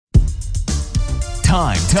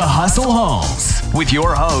time to hustle homes with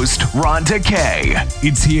your host, Rhonda Kay.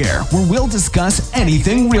 It's here where we'll discuss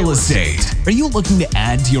anything real estate. Are you looking to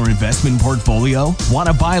add to your investment portfolio? Want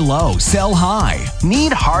to buy low, sell high?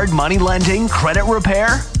 Need hard money lending, credit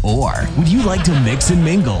repair? Or would you like to mix and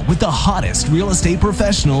mingle with the hottest real estate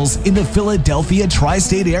professionals in the Philadelphia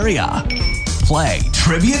tri-state area? Play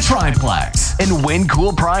Trivia Triplex and win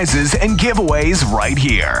cool prizes and giveaways right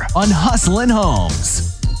here on Hustlin' Homes.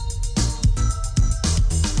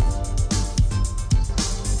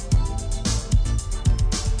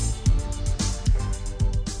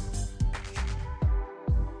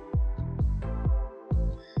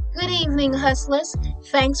 Good evening, hustlers.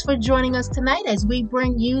 Thanks for joining us tonight as we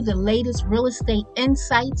bring you the latest real estate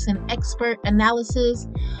insights and expert analysis.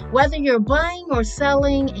 Whether you're buying or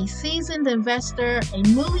selling, a seasoned investor, a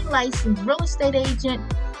newly licensed real estate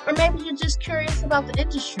agent, or maybe you're just curious about the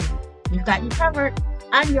industry, we've got you covered.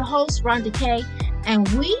 I'm your host, Rhonda Kay, and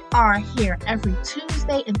we are here every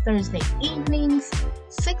Tuesday and Thursday evenings,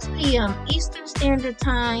 6 p.m. Eastern Standard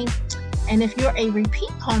Time. And if you're a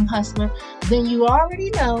repeat home hustler, then you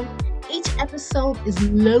already know each episode is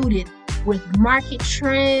loaded with market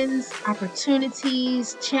trends,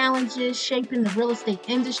 opportunities, challenges shaping the real estate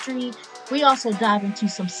industry. We also dive into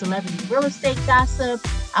some celebrity real estate gossip.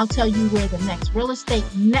 I'll tell you where the next real estate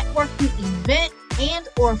networking event and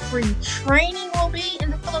or free training will be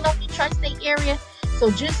in the Philadelphia tri-state area.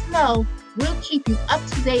 So just know we'll keep you up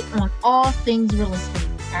to date on all things real estate.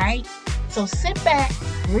 All right? So sit back,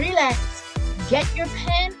 relax, get your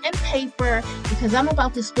pen and paper because I'm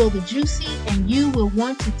about to spill the juicy and you will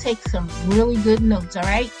want to take some really good notes, all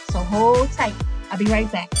right? So hold tight. I'll be right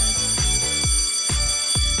back.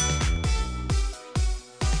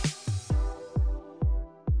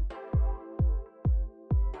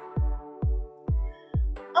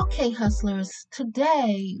 Okay, hustlers,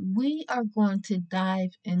 today we are going to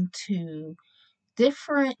dive into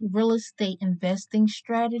different real estate investing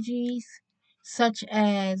strategies such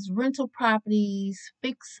as rental properties,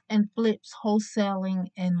 fix and flips, wholesaling,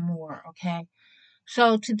 and more, okay?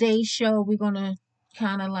 So today's show, we're going to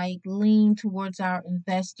kind of like lean towards our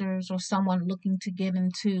investors or someone looking to get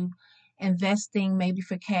into investing maybe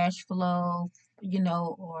for cash flow,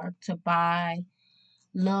 or to buy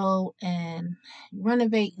low and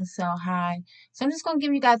renovate and sell high. So I'm just going to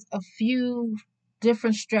give you guys a few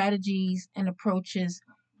different strategies and approaches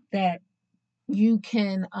that you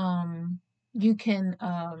can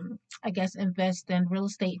I guess invest in. Real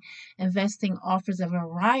estate investing offers a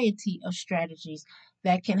variety of strategies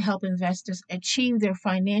that can help investors achieve their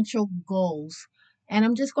financial goals. And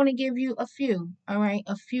I'm just going to give you a few, all right,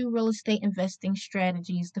 a few real estate investing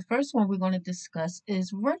strategies. The first one we're going to discuss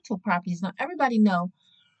is rental properties. Now, everybody know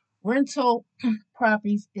rental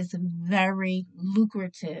properties is very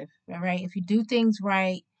lucrative, all right? If you do things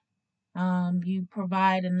right, you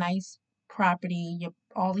provide a nice property,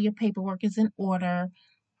 all of your paperwork is in order,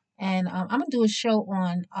 and I'm gonna do a show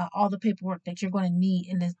on all the paperwork that you're going to need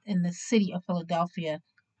in the city of Philadelphia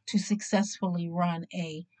to successfully run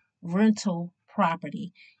a rental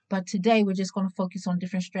property. But today we're just going to focus on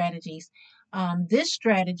different strategies. This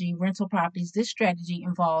strategy, rental properties, this strategy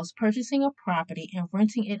involves purchasing a property and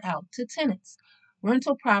renting it out to tenants.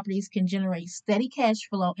 Rental properties can generate steady cash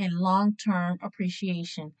flow and long-term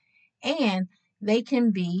appreciation, and they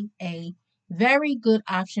can be a very good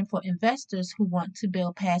option for investors who want to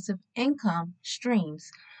build passive income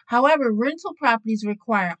streams. However, rental properties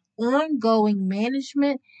require ongoing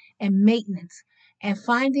management and maintenance, and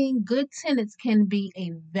finding good tenants can be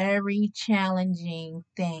a very challenging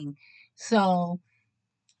thing. So,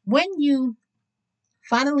 when you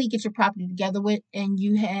finally get your property together with and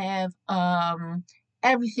you have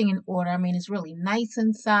everything in order, I mean, it's really nice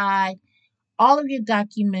inside, all of your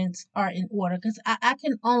documents are in order, because I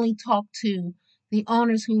can only talk to the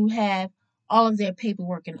owners who have all of their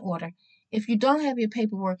paperwork in order. If you don't have your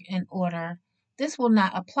paperwork in order, this will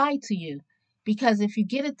not apply to you, because if you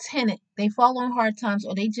get a tenant, they fall on hard times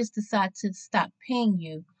or they just decide to stop paying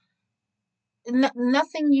you.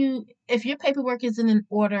 Nothing you, if your paperwork isn't in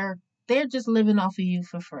order, they're just living off of you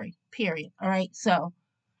for free, period. All right. So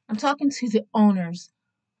I'm talking to the owners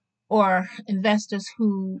or investors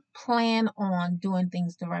who plan on doing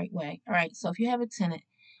things the right way. All right. So if you have a tenant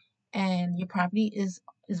and your property is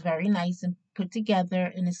very nice and put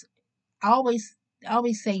together, and it's I always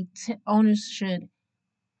say owners should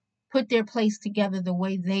put their place together the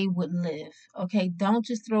way they would live. Okay. Don't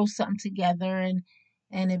just throw something together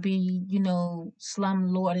and it be,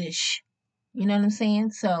 slumlordish. You know what I'm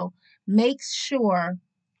saying? So make sure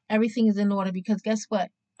everything is in order, because guess what?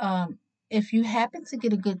 If you happen to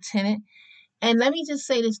get a good tenant, And let me just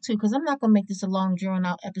say this too, because I'm not going to make this a long, drawn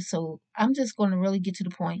out episode. I'm just going to really get to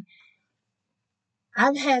the point.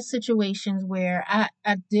 I've had situations where I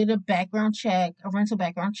did a background check, a rental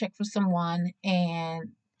background check for someone,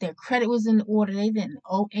 and their credit was in order. They didn't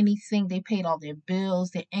owe anything. They paid all their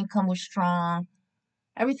bills. Their income was strong.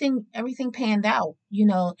 Everything panned out,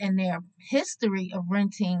 and their history of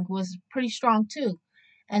renting was pretty strong too.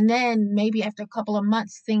 And then maybe after a couple of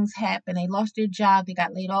months, things happened. They lost their job. They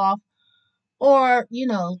got laid off, or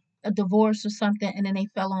a divorce or something, and then they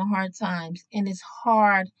fell on hard times, and it's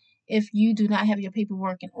hard if you do not have your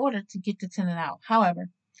paperwork in order to get the tenant out. However,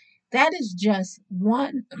 that is just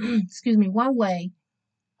one excuse me, one way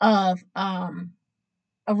of a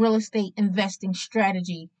real estate investing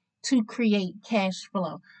strategy to create cash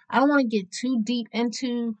flow. I don't want to get too deep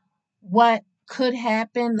into what could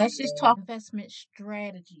happen. Let's just talk investment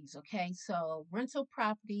strategies, okay? So, rental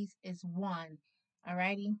properties is one.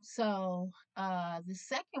 Alrighty. So, the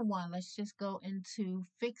second one, let's just go into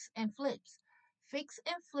fix and flips. Fix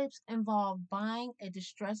and flips involve buying a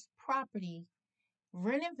distressed property,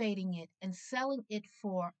 renovating it, and selling it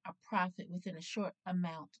for a profit within a short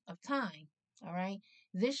amount of time. All right.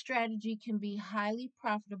 This strategy can be highly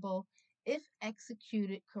profitable if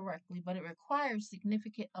executed correctly, but it requires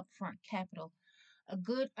significant upfront capital, a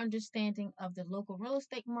good understanding of the local real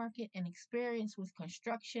estate market, and experience with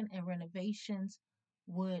construction and renovations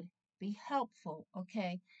would be helpful.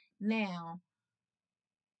 Okay. Now,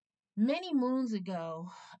 many moons ago,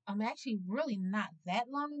 I'm actually really not that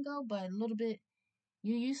long ago, but a little bit,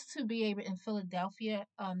 you used to be able in Philadelphia.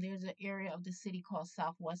 There's an area of the city called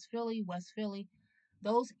Southwest Philly, West Philly.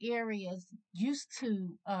 Those areas used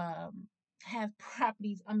to have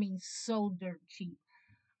properties. I mean, so dirt cheap.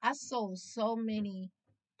 I sold so many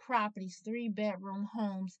properties, 3-bedroom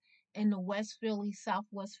homes in the West Philly,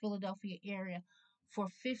 Southwest Philadelphia area for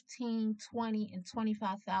 15, 20, and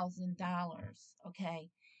 $25,000. Okay,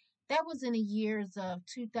 that was in the years of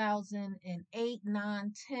 2008,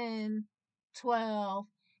 9, 10, 12.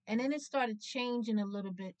 And then it started changing a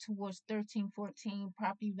little bit towards 13, 14.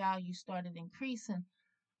 Property value started increasing.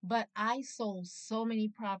 But I sold so many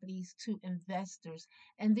properties to investors.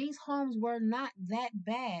 And these homes were not that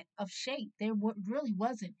bad of shape. Really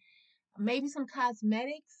wasn't. Maybe some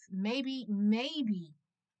cosmetics, maybe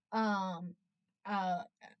um uh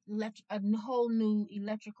a whole new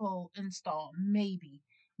electrical install, maybe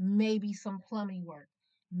some plumbing work,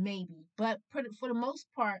 maybe, but for the most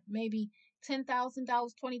part, maybe $10,000,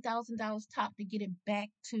 $20,000 top to get it back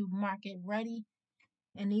to market ready.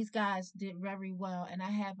 And these guys did very well. And I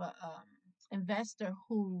have a investor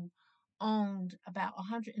who owned about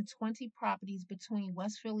 120 properties between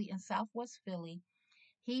West Philly and Southwest Philly.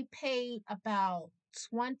 He paid about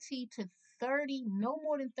 20 to 30, no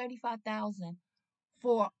more than 35,000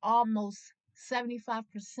 for almost 75%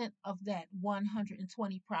 of that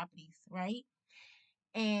 120 properties, right?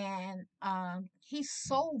 And he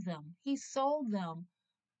sold them. He sold them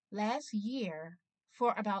last year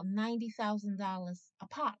for about $90,000 a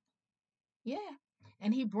pop. Yeah.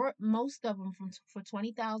 And he brought most of them for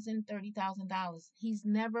 $20,000, $30,000. He's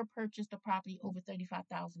never purchased a property over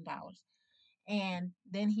 $35,000. And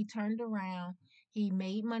then he turned around. He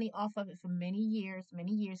made money off of it for many years.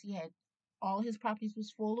 Many years. He had all his properties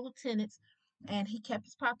was full with tenants, and he kept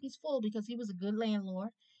his properties full because he was a good landlord.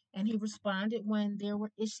 And he responded when there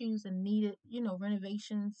were issues and needed,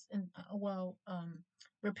 renovations and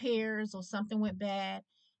repairs, or something went bad.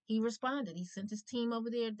 He responded. He sent his team over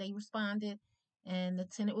there. They responded, and the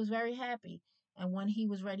tenant was very happy. And when he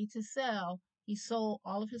was ready to sell, he sold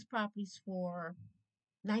all of his properties for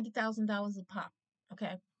 $90,000 a pop.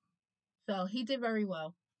 Okay. So he did very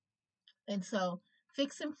well. And so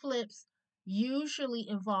fix and flips usually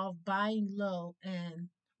involve buying low and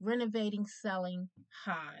renovating, selling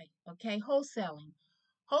high. Okay. Wholesaling.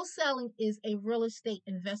 Wholesaling is a real estate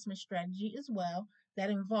investment strategy as well that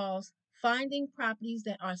involves finding properties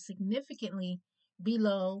that are significantly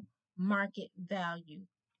below market value,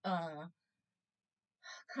 uh,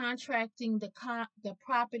 contracting the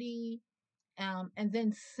property, and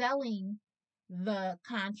then selling the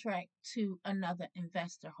contract to another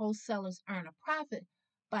investor. Wholesalers earn a profit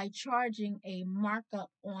by charging a markup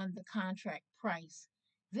on the contract price.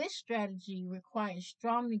 This strategy requires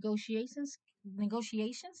strong negotiation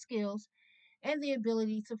skills and the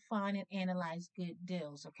ability to find and analyze good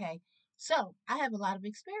deals. Okay. So I have a lot of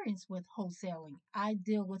experience with wholesaling. I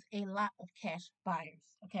deal with a lot of cash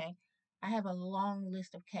buyers. Okay. I have a long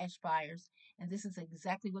list of cash buyers, and this is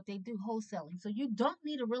exactly what they do, wholesaling. So you don't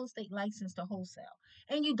need a real estate license to wholesale,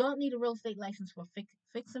 and you don't need a real estate license for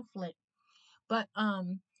fix and flip. But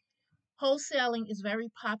Wholesaling is very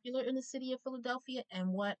popular in the city of Philadelphia, and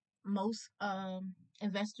what most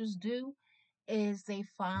investors do is they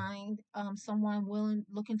find someone willing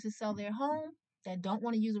looking to sell their home that don't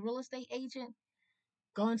want to use a real estate agent,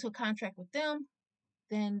 go into a contract with them,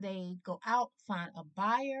 then they go out, find a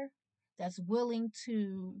buyer that's willing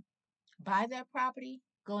to buy that property,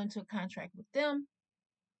 go into a contract with them,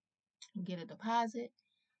 get a deposit,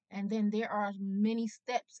 and then there are many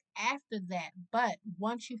steps after that. But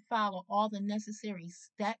once you follow all the necessary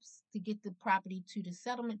steps to get the property to the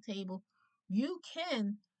settlement table, you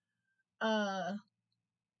can uh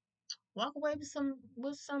walk away with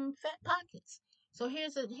some fat pockets. So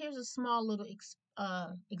here's a small little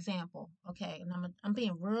example, okay? And I'm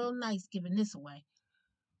being real nice giving this away,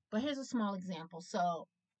 but here's a small example. So,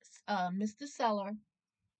 Mr. Seller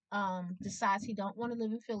decides he don't want to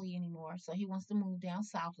live in Philly anymore, so he wants to move down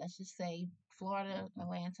south. Let's just say Florida,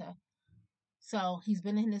 Atlanta. So he's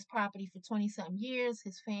been in this property for 20 something years.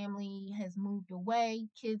 His family has moved away.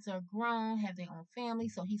 Kids are grown, have their own family.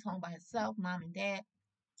 So he's home by himself, mom and dad.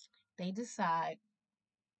 They decide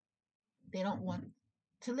they don't want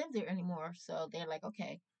to live there anymore. So they're like,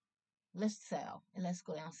 okay, let's sell and let's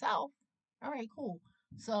go down south. All right, cool.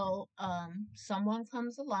 So someone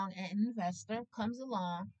comes along, an investor comes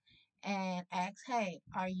along and asks, hey,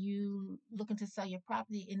 are you looking to sell your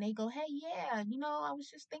property? And they go, hey, yeah, I was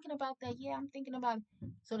just thinking about that. Yeah, I'm thinking about it.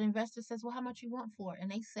 So the investor says, well, how much you want for it?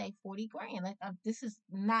 And they say 40 grand. Like, this is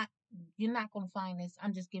not, you're not going to find this.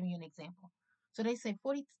 I'm just giving you an example. So they say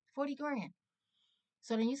 40 grand.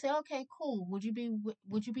 So then you say, okay, cool. Would you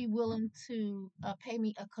be willing to pay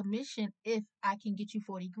me a commission if I can get you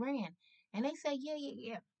 40 grand? And they say, yeah, yeah,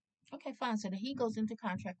 yeah. Okay, fine. So then he goes into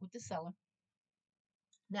contract with the seller.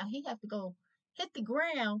 Now he have to go hit the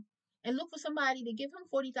ground and look for somebody to give him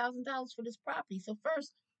 $40,000 for this property. So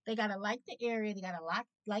first, they gotta like the area, they gotta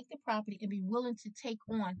like the property, and be willing to take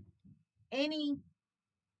on any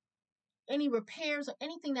any repairs or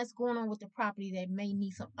anything that's going on with the property that may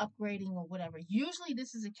need some upgrading or whatever. Usually,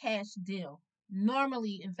 this is a cash deal.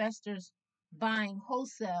 Normally, investors buying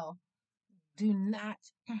wholesale do not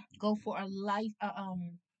go for a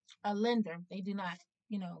lender. They do not,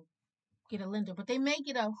 get a lender, but they may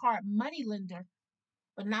get a hard money lender,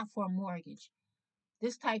 but not for a mortgage.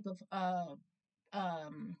 This type of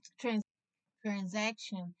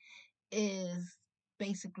transaction is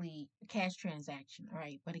basically a cash transaction,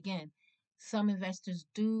 right? But again, some investors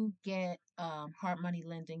do get hard money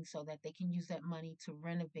lending so that they can use that money to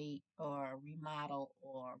renovate or remodel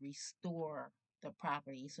or restore the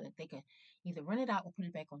property so that they can either rent it out or put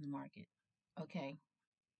it back on the market. Okay.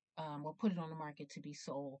 Or put it on the market to be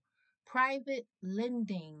sold. Private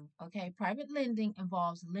lending, okay? Private lending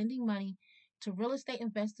involves lending money to real estate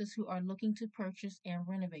investors who are looking to purchase and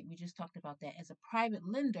renovate. We just talked about that. As a private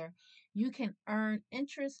lender, you can earn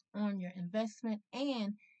interest on your investment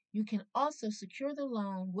and you can also secure the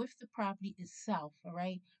loan with the property itself, all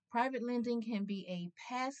right? Private lending can be a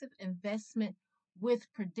passive investment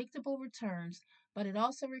with predictable returns, but it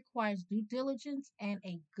also requires due diligence and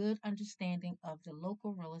a good understanding of the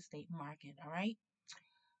local real estate market. All right.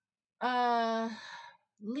 Uh,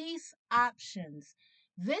 Lease options.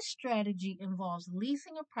 This strategy involves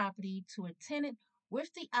leasing a property to a tenant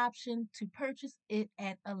with the option to purchase it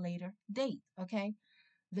at a later date. Okay.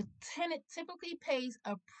 The tenant typically pays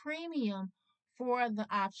a premium for the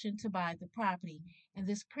option to buy the property, and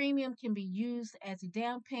this premium can be used as a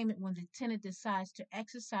down payment when the tenant decides to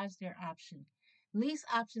exercise their option. Lease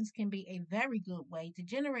options can be a very good way to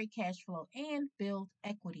generate cash flow and build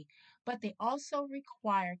equity, but they also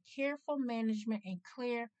require careful management and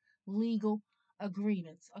clear legal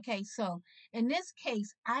agreements. Okay, so in this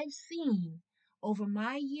case, I've seen over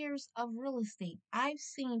my years of real estate, I've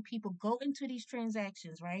seen people go into these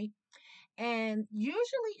transactions, right? And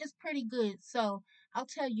usually it's pretty good. So I'll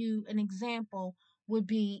tell you an example would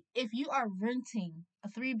be if you are renting a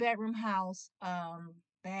 3 bedroom house,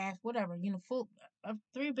 bath, whatever, full a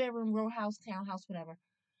 3 bedroom row house, townhouse, whatever,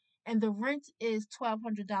 and the rent is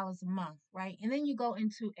 $1,200 a month, right? And then you go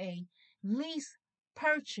into a lease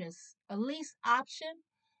purchase, a lease option,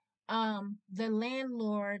 the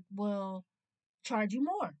landlord will charge you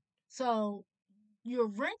more. So your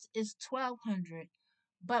rent is 1,200,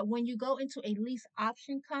 but when you go into a lease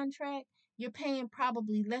option contract, you're paying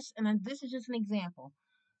probably less. And this is just an example.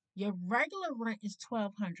 Your regular rent is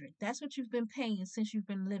 1,200. That's what you've been paying since you've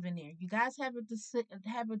been living there. You guys have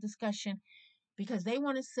a discussion because they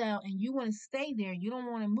want to sell and you want to stay there. You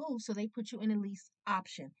don't want to move, so they put you in a lease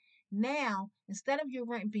option. Now, instead of your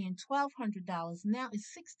rent being $1,200, now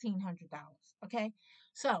it's $1,600. Okay.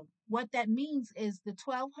 So what that means is the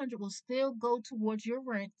 1,200 will still go towards your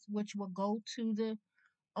rent, which will go to the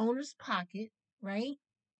owner's pocket, right?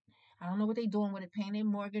 I don't know what they're doing with it, paying their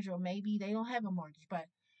mortgage, or maybe they don't have a mortgage. But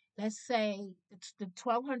let's say the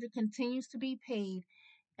 1,200 continues to be paid,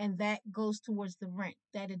 and that goes towards the rent.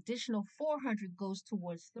 That additional 400 goes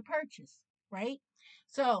towards the purchase, right?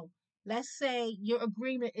 So let's say your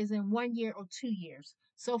agreement is in 1 year or 2 years.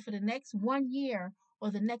 So for the next 1 year or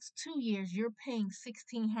the next 2 years, you're paying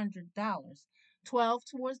 $1,600, 12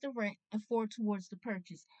 towards the rent and four towards the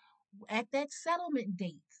purchase at that settlement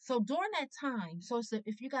date. So during that time, so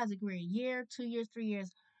if you guys agree, a year, 2 years, 3 years,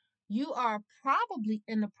 you are probably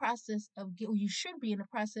in the process of you should be in the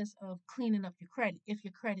process of cleaning up your credit if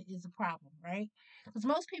your credit is a problem, right? Because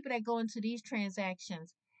most people that go into these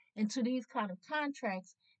transactions, into these kind of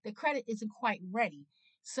contracts, the credit isn't quite ready.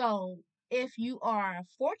 So if you are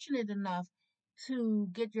fortunate enough to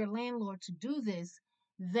get your landlord to do this,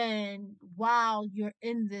 then while you're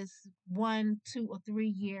in this 1, 2, or 3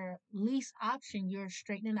 year lease option, you're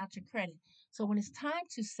straightening out your credit. So when it's time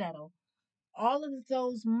to settle, all of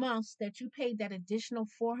those months that you paid that additional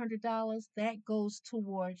 $400, that goes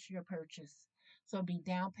towards your purchase. So it'd be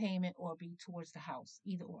down payment or be towards the house,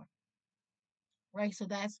 either or. Right? So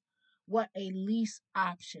that's what a lease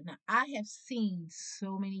option. Now, I have seen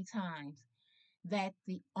so many times that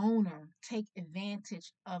the owner take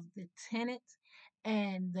advantage of the tenant,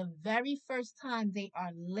 and the very first time they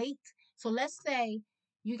are late. So let's say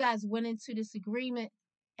you guys went into this agreement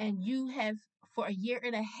and you have for a year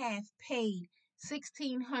and a half paid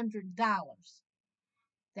 $1,600.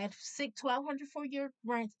 That's 1,200 for your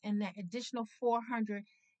rent and that additional $400.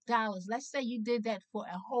 Let's say you did that for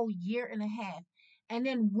a whole year and a half, and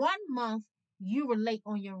then 1 month you were late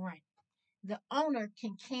on your rent. The owner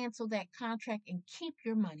can cancel that contract and keep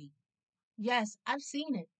your money. Yes, I've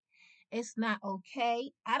seen it. It's not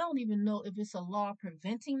okay. I don't even know if it's a law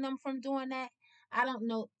preventing them from doing that. I don't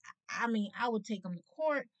know. I mean, I would take them to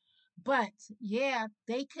court, but yeah,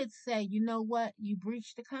 they could say, you know what, you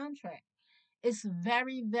breached the contract. It's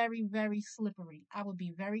very, very, very slippery. I would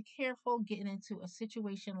be very careful getting into a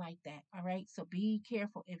situation like that. All right. So be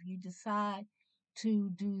careful if you decide to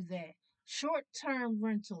do that. Short term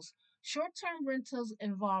rentals. Short term rentals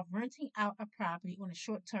involve renting out a property on a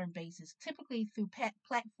short term basis, typically through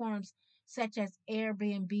platforms such as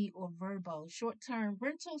Airbnb or Vrbo. Short term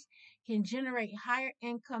rentals can generate higher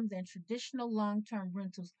income than traditional long term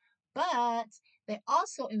rentals, but they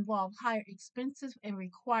also involve higher expenses and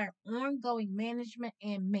require ongoing management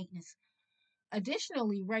and maintenance.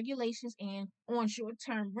 Additionally, regulations and on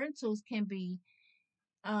short-term rentals can vary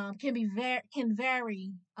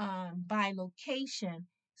by location.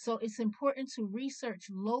 So it's important to research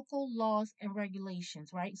local laws and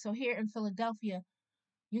regulations, right? So here in Philadelphia,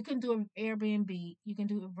 you can do an Airbnb, you can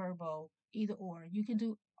do a Vrbo, either or. You can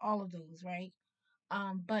do all of those, right?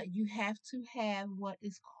 But you have to have what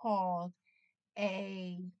is called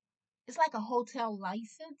a it's like a hotel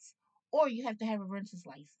license, or you have to have a renter's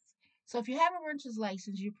license. So if you have a renter's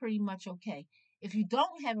license, you're pretty much okay. If you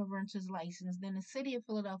don't have a renter's license, then the city of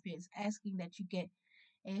Philadelphia is asking that you get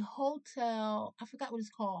a hotel, I forgot what it's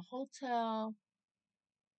called, hotel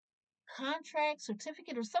contract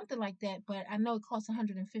certificate or something like that, but I know it costs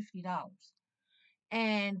 $150.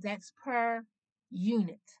 And that's per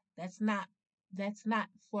unit. That's not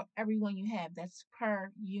for everyone you have. That's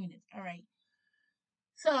per unit. All right.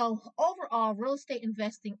 So, overall, real estate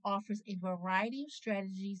investing offers a variety of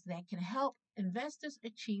strategies that can help investors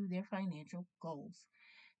achieve their financial goals.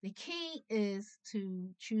 The key is to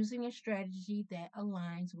choosing a strategy that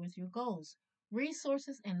aligns with your goals,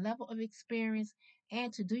 resources, and level of experience,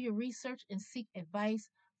 and to do your research and seek advice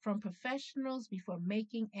from professionals before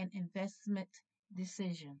making an investment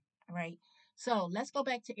decision. All right. So let's go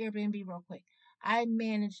back to Airbnb real quick. I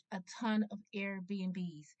manage a ton of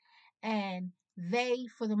Airbnbs, and they,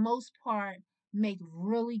 for the most part, make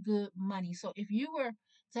really good money. So if you were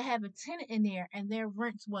to have a tenant in there and their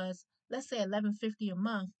rent was, let's say, 1150 a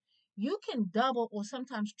month, you can double or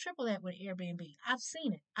sometimes triple that with Airbnb. I've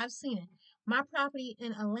seen it. I've seen it. My property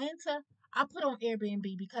in Atlanta, I put on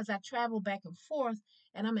Airbnb because I travel back and forth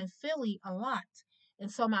and I'm in Philly a lot. And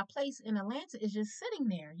so my place in Atlanta is just sitting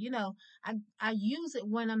there. I use it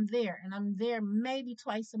when I'm there, and I'm there maybe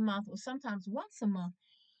twice a month or sometimes once a month.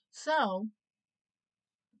 So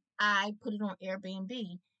I put it on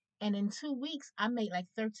Airbnb, and in 2 weeks I made like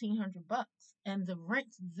 $1,300, and the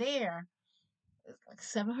rent there is like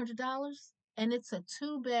 $700, and it's a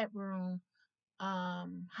 2 bedroom,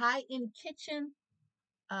 high end kitchen,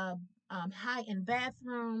 uh, high end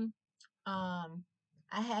bathroom. I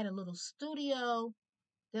had a little studio.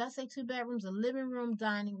 Did I say 2 bedrooms? A living room,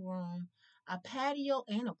 dining room, a patio,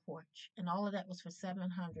 and a porch, and all of that was for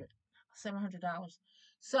 $700.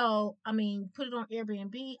 So I mean, put it on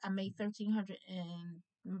Airbnb. I made 1,300, and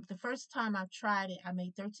the first time I tried it, I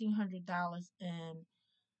made $1,300 in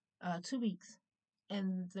 2 weeks,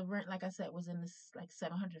 and the rent, like I said, was in this like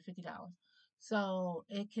 $750. So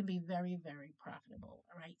it can be very, very profitable.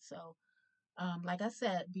 All right, so like I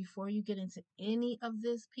said, before you get into any of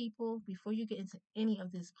this, people, before you get into any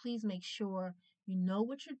of this, please make sure you know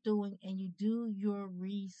what you're doing and you do your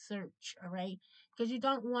research, all right? Because you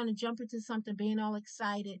don't want to jump into something being all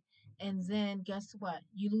excited and then guess what?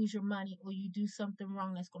 You lose your money or you do something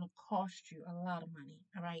wrong that's going to cost you a lot of money,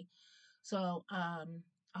 all right? So I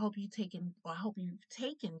hope you've taken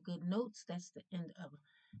good notes. That's the end of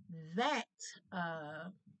that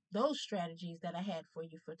those strategies that I had for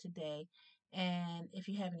you for today. And if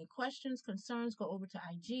you have any questions, concerns, go over to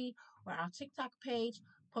IG or our TikTok page.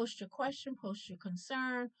 Post your question, post your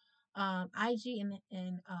concern. IG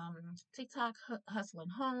and TikTok, Hustling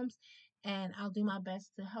Homes, and I'll do my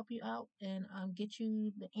best to help you out and get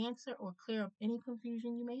you the answer or clear up any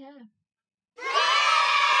confusion you may have.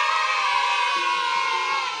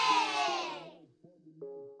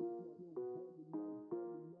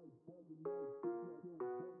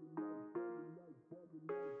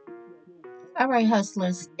 All right,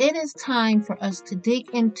 hustlers, it is time for us to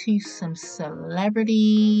dig into some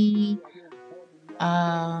celebrity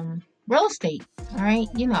real estate. All right,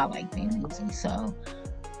 you know I like being nosy. So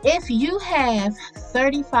if you have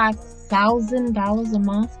 $35,000 a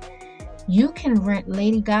month, you can rent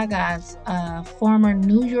Lady Gaga's former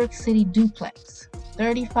New York City duplex.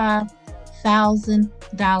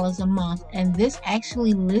 $35,000 a month, and this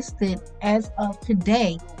actually listed as of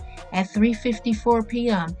today at 3:54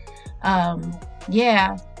 p.m. Um,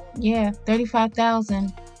 yeah, yeah,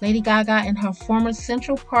 35,000. Lady Gaga and her former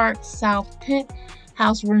Central Park South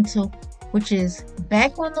penthouse rental, which is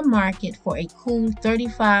back on the market for a cool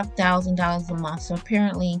 $35,000 a month. So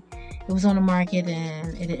apparently, it was on the market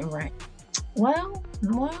and it didn't rent. Well,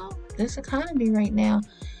 this economy right now.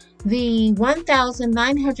 The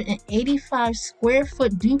 1,985 square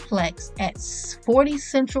foot duplex at 40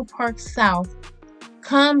 Central Park South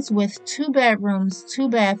comes with 2 bedrooms, 2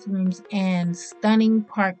 bathrooms, and stunning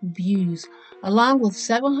park views, along with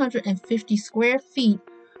 750 square feet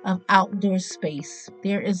of outdoor space.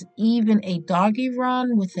 There is even a doggy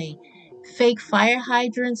run with a fake fire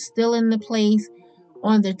hydrant still in the place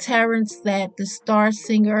on the terrace that the star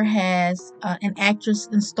singer has an actress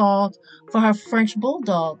installed for her French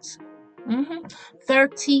bulldogs.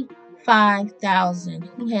 35,000.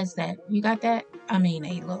 Who has that? You got that? I mean,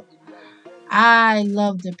 hey, look. I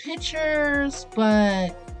love the pictures,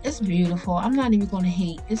 but it's beautiful. I'm not even going to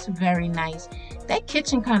hate. It's very nice. That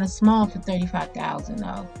kitchen kind of small for 35,000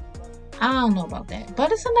 though. I don't know about that,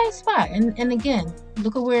 but it's a nice spot. And again,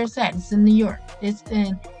 look at where it's at. It's in New York. It's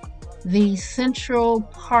in the Central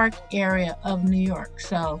Park area of New York.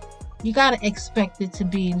 So you got to expect it to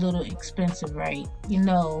be a little expensive, right?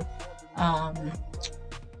 Um,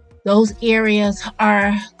 those areas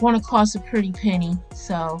are going to cost a pretty penny.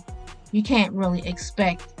 So you can't really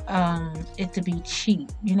expect it to be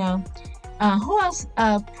cheap. Who else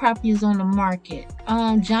property is on the market?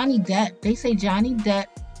 Johnny Depp. They say Johnny Depp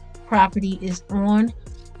property is on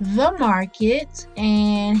the market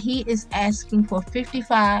and he is asking for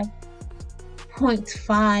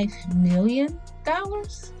 $55.5 million.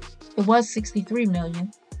 It was $63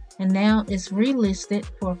 million and now it's relisted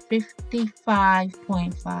for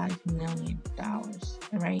 $55.5 million. All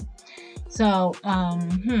right. So,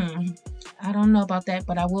 I don't know about that,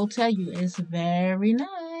 but I will tell you it's very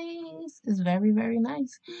nice. It's very, very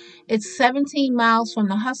nice. It's 17 miles from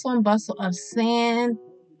the hustle and bustle of Saint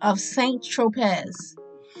Tropez,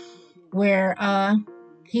 where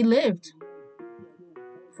he lived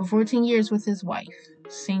for 14 years with his wife,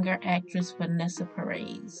 singer actress Vanessa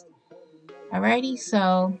Perez. Alrighty,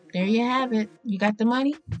 so there you have it. You got the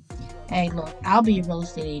money? Hey, look, I'll be a real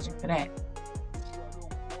estate agent for that.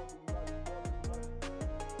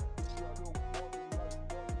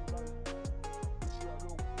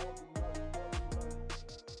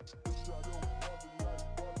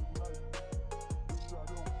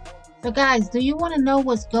 So, guys, do you want to know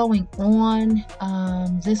what's going on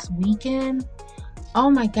this weekend? Oh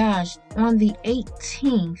my gosh, on the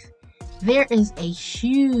 18th, there is a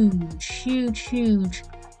huge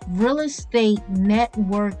real estate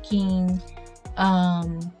networking,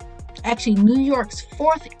 actually, New York's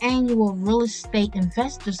 4th annual Real Estate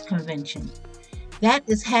Investors Convention. That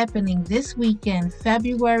is happening this weekend,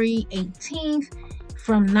 February 18th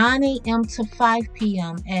from 9 a.m. to 5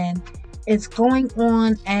 p.m. And it's going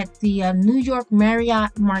on at the New York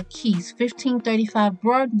Marriott Marquis, 1535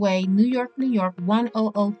 Broadway, New York, New York,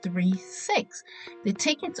 10036. The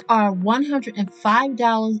tickets are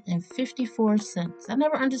 $105.54. I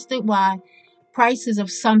never understood why prices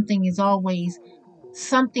of something is always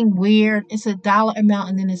something weird. It's a dollar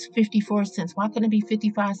amount and then it's 54 cents. Why couldn't it be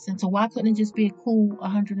 55 cents? Or why couldn't it just be a cool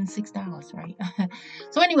 $106, right?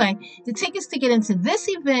 So anyway, the tickets to get into this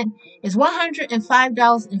event is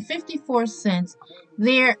 $105.54.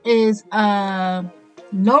 There is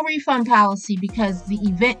no refund policy because the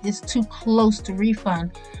event is too close to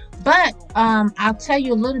refund. But I'll tell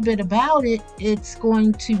you a little bit about it. It's a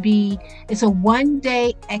 1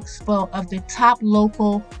 day expo of the top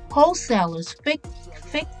local wholesalers, fix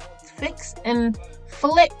and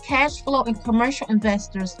flip cash flow and commercial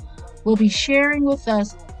investors will be sharing with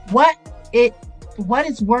us what it what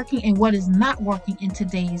is working and what is not working in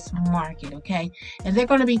today's market, okay? And they're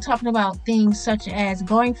going to be talking about things such as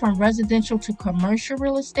going from residential to commercial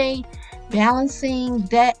real estate, balancing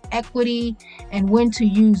debt, equity, and when to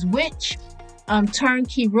use which,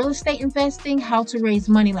 turnkey real estate investing, how to raise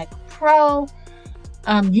money like a pro,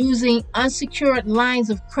 using unsecured lines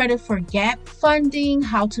of credit for gap funding,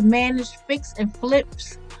 how to manage fix and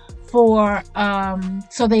flips for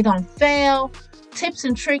so they don't fail, tips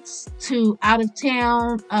and tricks to out of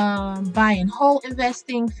town buy and hold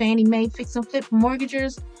investing, Fannie Mae fix and flip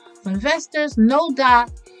mortgages for investors, no doc,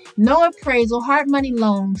 no appraisal, hard money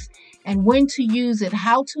loans, and when to use it,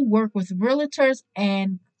 how to work with realtors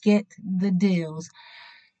and get the deals.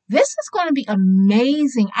 This is going to be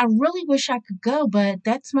amazing. I really wish I could go, but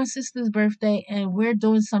that's my sister's birthday and we're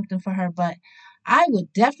doing something for her. But I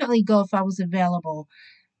would definitely go if I was available.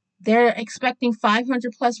 They're expecting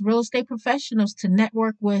 500 plus real estate professionals to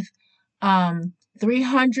network with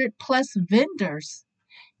 300 plus vendors.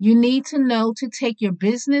 You need to know to take your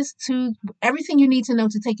business to everything you need to know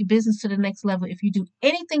to take your business to the next level. If you do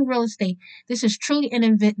anything real estate, this is truly an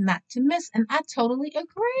event not to miss. And I totally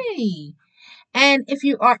agree. And if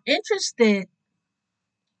you are interested,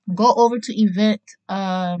 go over to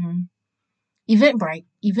Eventbrite,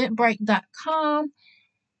 eventbrite.com.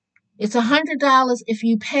 It's $100. If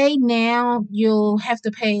you pay now, you'll have to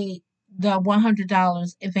pay the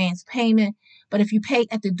 $100 advance payment. But if you pay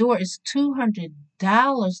at the door, it's $200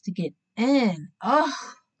 to get in. Oh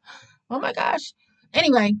my gosh.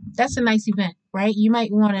 Anyway, that's a nice event, right? You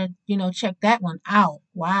might want to, check that one out.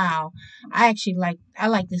 Wow. I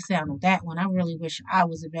like the sound of that one. I really wish I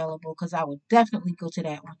was available because I would definitely go to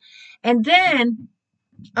that one. And then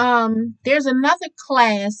there's another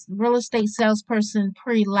class, real estate salesperson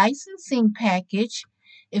pre-licensing package.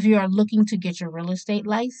 If you are looking to get your real estate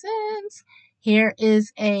license, here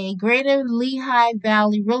is a Greater Lehigh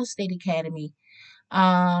Valley Real Estate Academy.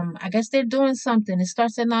 I guess they're doing something. It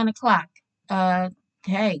starts at 9 o'clock. Uh,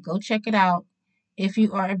 hey, go check it out if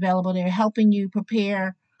you are available. They're helping you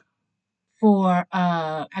prepare for,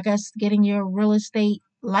 I guess, getting your real estate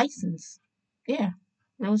license. Yeah,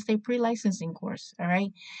 real estate pre-licensing course. All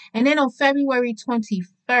right. And then on February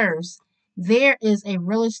 21st, there is a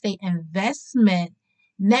real estate investment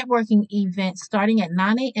networking event starting at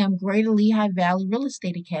 9 a.m. Greater Lehigh Valley Real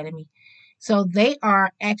Estate Academy. So they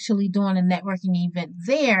are actually doing a networking event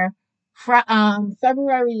there February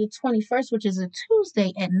the 21st, which is a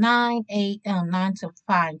Tuesday at 9 a.m., 9 to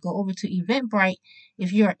 5. Go over to Eventbrite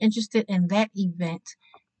if you are interested in that event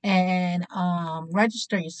and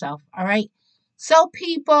register yourself. All right. So,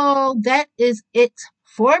 people, that is it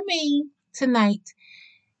for me tonight.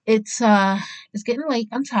 It's getting late.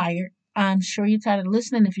 I'm tired. I'm sure you're tired of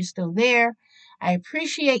listening if you're still there. I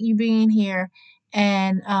appreciate you being here.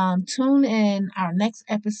 And tune in our next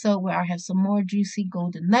episode where I have some more juicy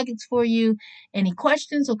golden nuggets for you. Any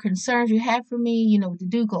questions or concerns you have for me, you know what to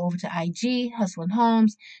do. Go over to IG, Hustlin'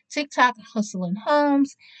 Homes, TikTok, Hustlin'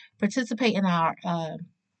 Homes. Participate in our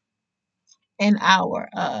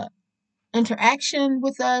interaction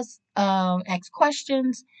with us. Ask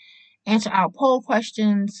questions, answer our poll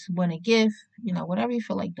questions, win a gift, whatever you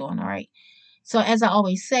feel like doing. All right. So, as I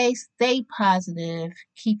always say, stay positive,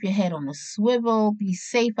 keep your head on the swivel, be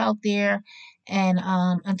safe out there. And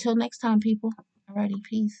until next time, people, alrighty,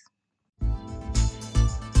 peace.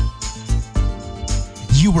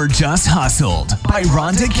 You were just hustled by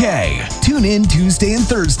Rhonda K. Tune in Tuesday and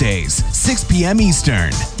Thursdays, 6 p.m.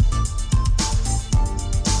 Eastern.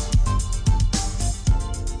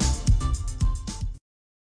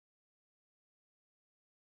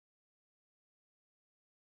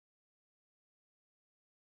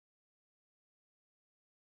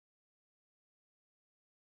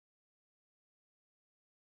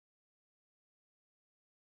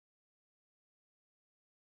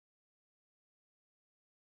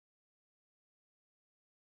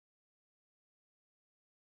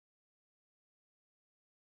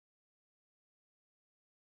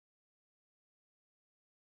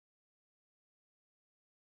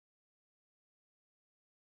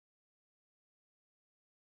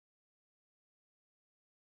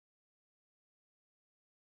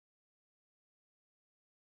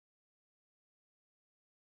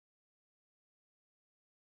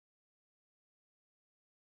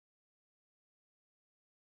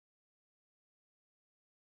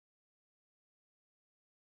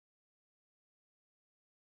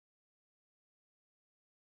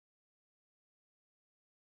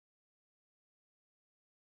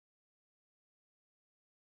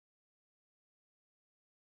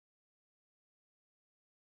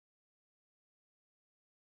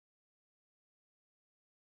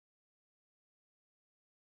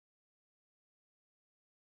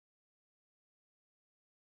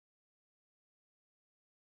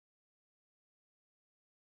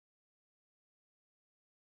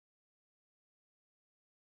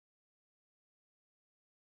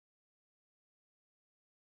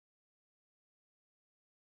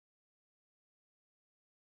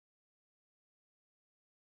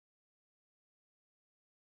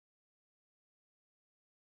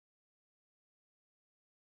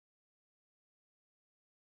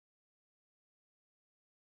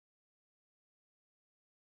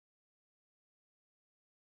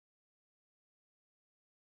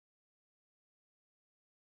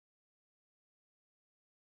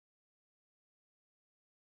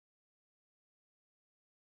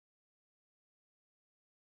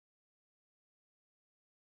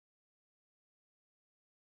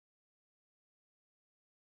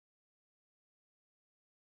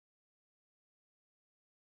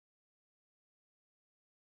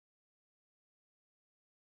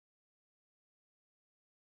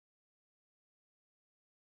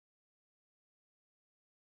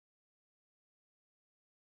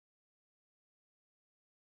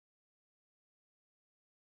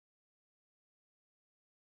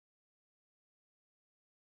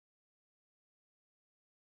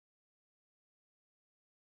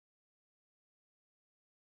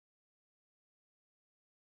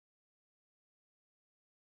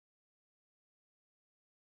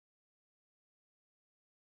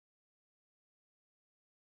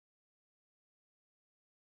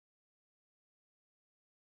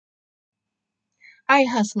 All right,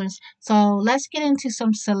 hustlers. So let's get into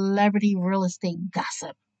some celebrity real estate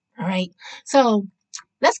gossip. All right. So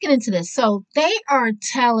let's get into this. So they are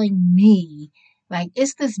telling me like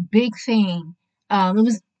it's this big thing. It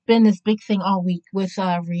was been this big thing all week with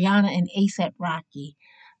Rihanna and ASAP Rocky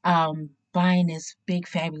buying this big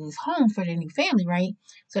fabulous home for their new family, right?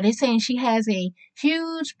 So they're saying she has a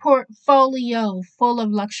huge portfolio full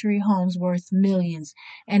of luxury homes worth millions.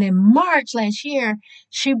 And in March last year,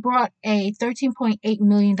 she bought a $13.8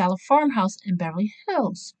 million farmhouse in Beverly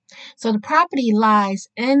Hills. So the property lies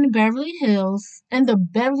in Beverly Hills, in the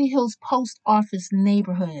Beverly Hills Post Office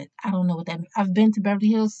neighborhood. I don't know what that means. I've been to Beverly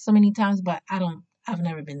Hills so many times, but I've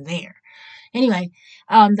never been there. Anyway,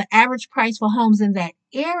 the average price for homes in that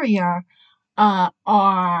area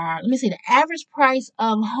let me see, the average price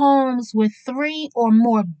of homes with 3 or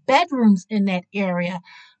more bedrooms in that area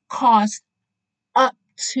cost up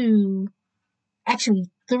to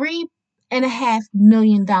actually $3.5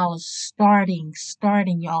 million starting.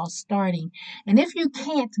 And if you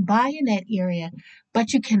can't buy in that area,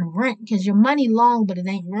 but you can rent because your money long, but it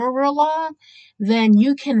ain't real long, then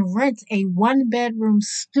you can rent a 1 bedroom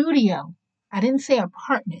studio. I didn't say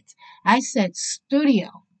apartment. I said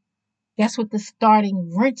studio. That's what the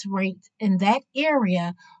starting rent rate in that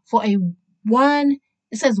area for a one,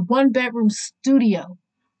 it says 1 bedroom studio,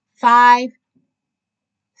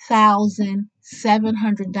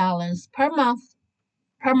 $5,700 per month.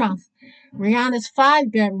 Rihanna's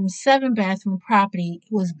 5 bedroom, 7 bathroom property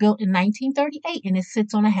was built in 1938 and it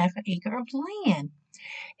sits on a half an acre of land.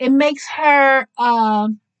 It makes her, her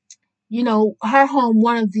home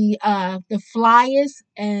one of the flyest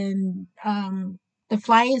and the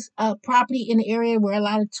flyest property in the area where a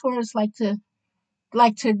lot of tourists like to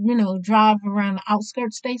drive around the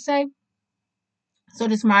outskirts. They say so.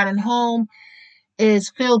 This modern home is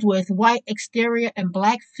filled with white exterior and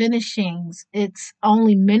black finishings. It's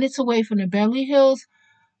only minutes away from the Beverly Hills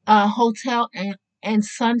Hotel and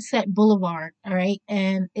Sunset Boulevard. All right.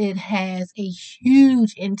 And it has a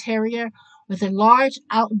huge interior with a large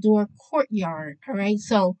outdoor courtyard. All right.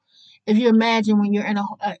 So if you imagine when you're in a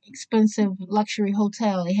expensive luxury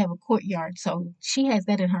hotel, they have a courtyard. So she has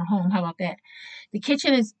that in her home. How about that? The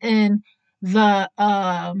kitchen is in the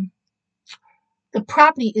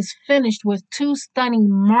property is finished with 2 stunning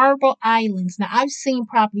marble islands. Now, I've seen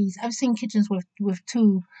kitchens with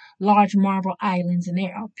 2 large marble islands, and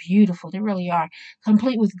they are beautiful. They really are.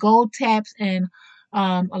 Complete with gold taps and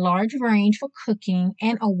a large range for cooking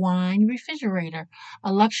and a wine refrigerator.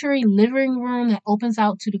 A luxury living room that opens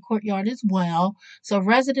out to the courtyard as well. So,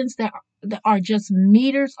 residents that are just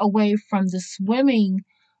meters away from the swimming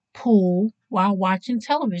pool while watching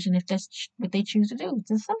television if that's what they choose to do.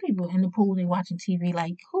 There's some people in the pool they watching TV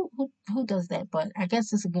like who does that? But I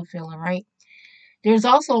guess it's a good feeling, right? There's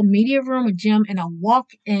also a media room, a gym, and a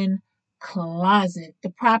walk-in closet.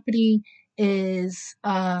 The property is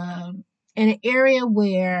in an area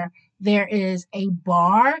where there is a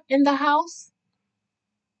bar in the house.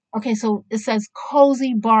 Okay, so it says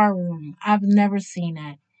cozy bar room. I've never seen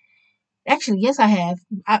that. Actually, yes, I have.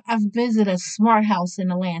 I've visited a smart house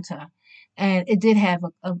in Atlanta, and it did have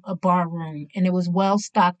a bar room, and it was well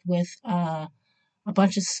stocked with a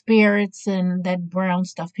bunch of spirits and that brown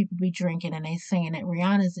stuff people be drinking, and they saying that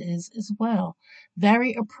Rihanna's is as well.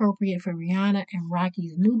 Very appropriate for Rihanna and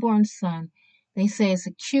Rocky's newborn son. They say it's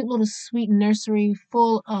a cute little sweet nursery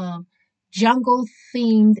full of jungle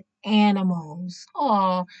themed animals.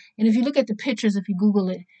 Oh, and if you look at the pictures, if you Google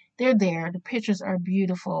it, they're there. The pictures are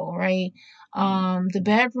beautiful, right?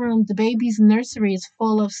 The baby's nursery is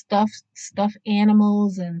full of stuffed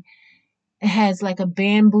animals and it has like a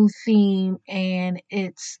bamboo theme and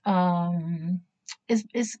it's babyfied.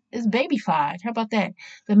 How about that?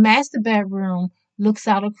 The master bedroom looks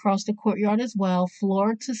out across the courtyard as well,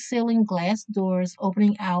 floor to ceiling glass doors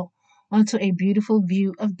opening out onto a beautiful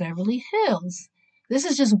view of Beverly Hills. This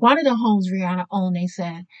is just one of the homes Rihanna owned, they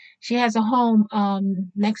said. She has a home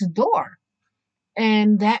next door.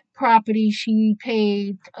 And that property she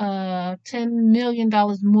paid $10 million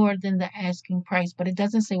more than the asking price, but it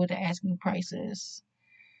doesn't say what the asking price is.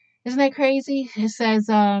 Isn't that crazy? It says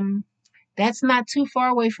that's not too far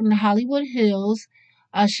away from the Hollywood Hills.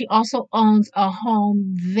 She also owns a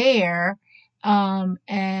home there,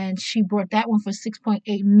 and she bought that one for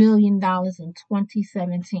 $6.8 million in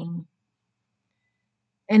 2017.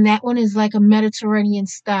 And that one is like a Mediterranean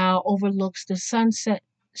style, overlooks the Sunset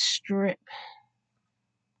Strip.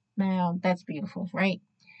 Now that's beautiful, right?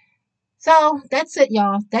 So that's it,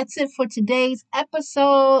 y'all. That's it for today's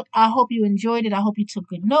episode. I hope you enjoyed it. I hope you took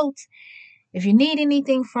good notes. If you need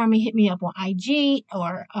anything from me, hit me up on IG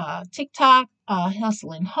or TikTok,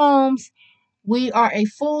 Hustling Homes. We are a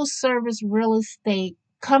full service real estate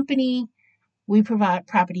company. We provide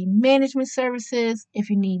property management services. If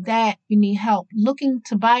you need that, you need help looking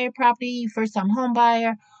to buy a property, first time home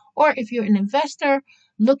buyer, or if you're an investor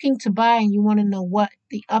looking to buy and you want to know what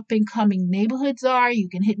the up and coming neighborhoods are, you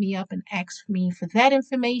can hit me up and ask me for that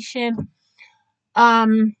information.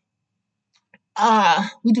 Um,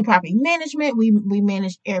 we do property management. We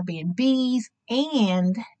manage Airbnbs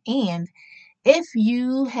and if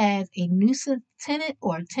you have a nuisance tenant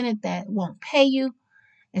or a tenant that won't pay you,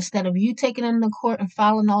 instead of you taking them to court and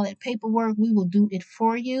filing all that paperwork, we will do it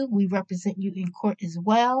for you. We represent you in court as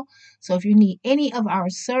well. So if you need any of our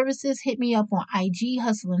services, hit me up on IG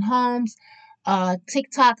Hustling Homes,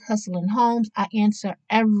 TikTok Hustling Homes. I answer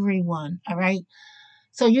everyone. All right.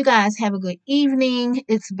 So you guys have a good evening.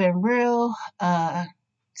 It's been real.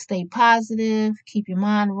 Stay positive. Keep your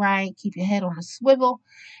mind right. Keep your head on a swivel.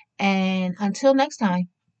 And until next time.